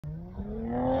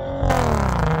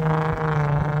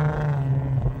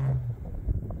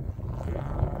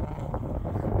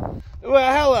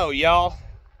go, y'all.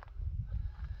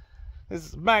 This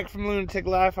is Mike from Lunatic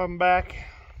Life. I'm back.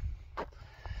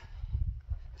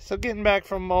 So getting back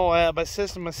from Moab, I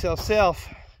says to myself,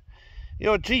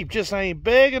 your Jeep just ain't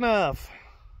big enough.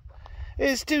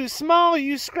 It's too small.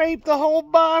 You scrape the whole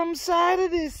bottom side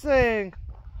of this thing.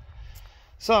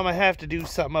 So I'm going to have to do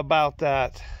something about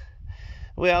that.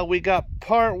 Well, we got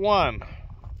part one.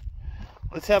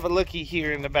 Let's have a looky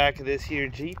here in the back of this here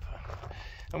Jeep.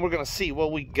 And we're going to see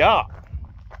what we got.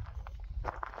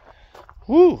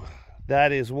 Whew.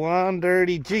 That is one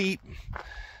dirty Jeep.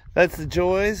 That's the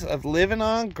joys of living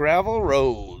on gravel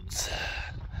roads.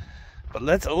 But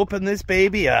let's open this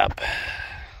baby up.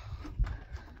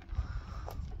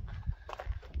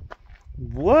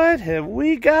 What have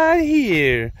we got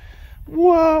here?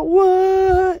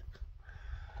 What?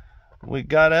 We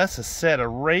got us a set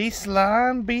of race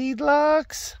line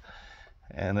beadlocks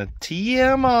and a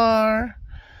TMR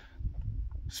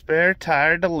spare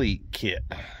tire delete kit.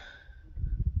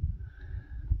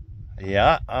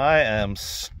 Yeah, I am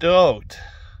stoked.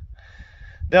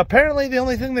 Now, apparently the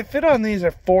only thing that fit on these are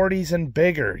 40s and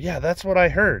bigger. Yeah, that's what I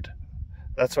heard.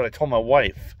 That's what I told my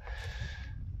wife.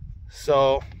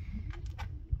 So,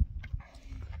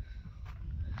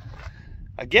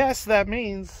 I guess that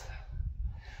means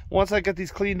once I get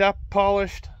these cleaned up,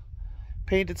 polished,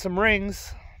 painted some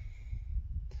rings,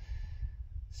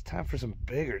 it's time for some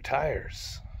bigger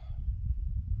tires.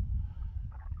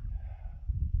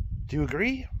 Do you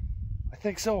agree? I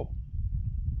think so.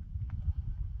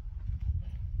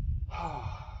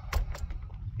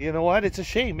 You know what? It's a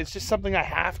shame. It's just something I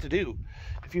have to do.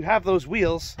 If you have those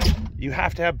wheels, you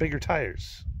have to have bigger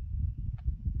tires.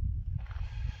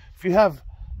 If you have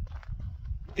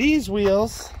these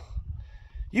wheels,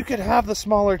 you could have the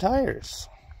smaller tires.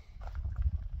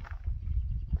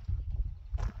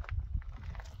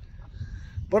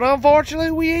 But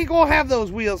unfortunately, we ain't gonna have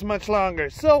those wheels much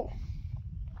longer. So,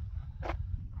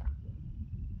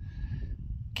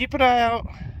 keep an eye out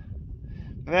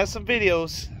and have some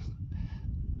videos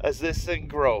as this thing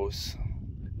grows.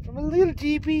 From a little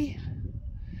Jeepy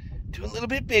to a little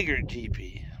bit bigger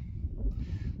Jeepy.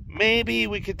 Maybe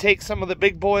we could take some of the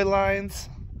big boy lines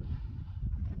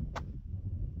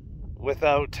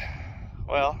without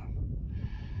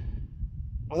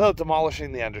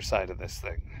demolishing the underside of this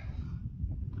thing.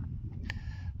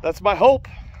 That's my hope.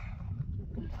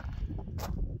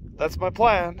 That's my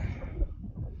plan.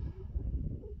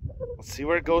 Let's see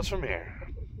where it goes from here.